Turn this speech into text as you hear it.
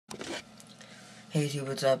Hey YouTube,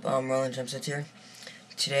 what's up? Roland Jumpsets here.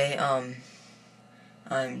 Today,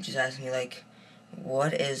 I'm just asking you, like,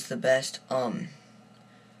 what is the best,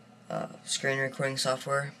 screen recording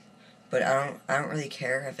software? But I don't really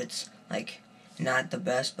care if it's, like, not the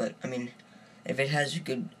best, but, I mean, if it has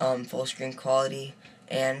good, full screen quality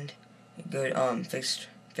and good,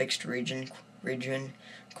 fixed region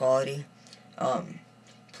quality,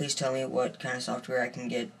 please tell me what kind of software I can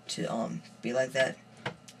get to, be like that.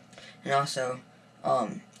 And also,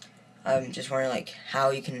 I'm just wondering, like,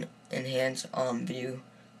 how you can enhance video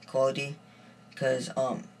quality, because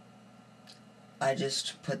I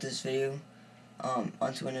just put this video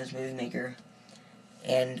onto Windows Movie Maker,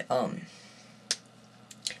 and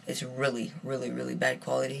it's really bad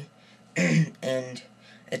quality, and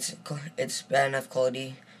it's bad enough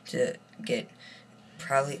quality to get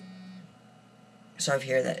probably. Sorry if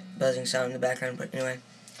you hear that buzzing sound in the background, but anyway,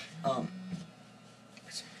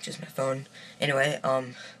 it's just my phone. Anyway,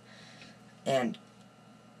 and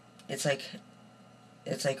it's like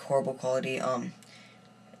horrible quality.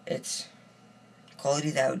 It's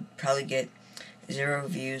quality that would probably get 0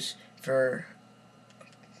 views for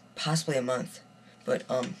possibly a month, but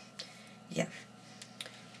yeah.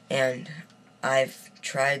 And I've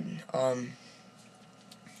tried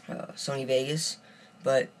Sony Vegas,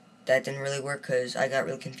 but that didn't really work because I got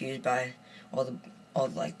really confused by all the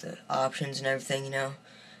options and everything, you know,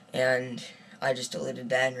 and I just deleted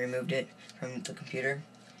that and removed it from the computer.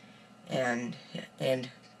 And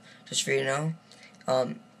just for you to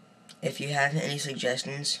know, if you have any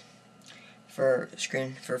suggestions for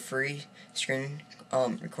free screen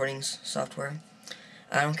recording software,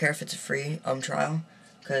 I don't care if it's a free trial,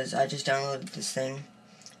 because I just downloaded this thing.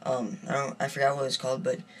 I forgot what it's called,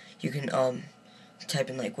 but you can type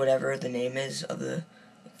in, like, whatever the name is of the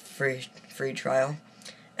free trial,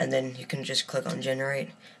 and then you can just click on generate,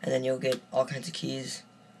 and then you'll get all kinds of keys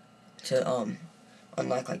to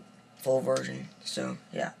unlock, like, full version. So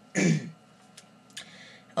yeah.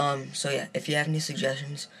 So yeah, if you have any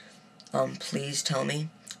suggestions, please tell me.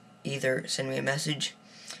 Either send me a message,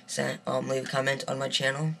 leave a comment on my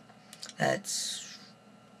channel. That's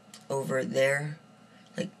over there,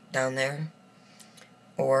 like down there,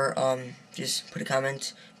 or just put a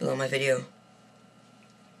comment below my video.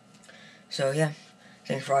 So yeah,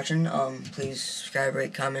 thanks for watching. Please subscribe,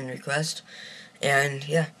 rate, comment, request, and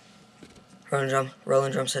yeah,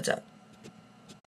 Roland Jumpsets out.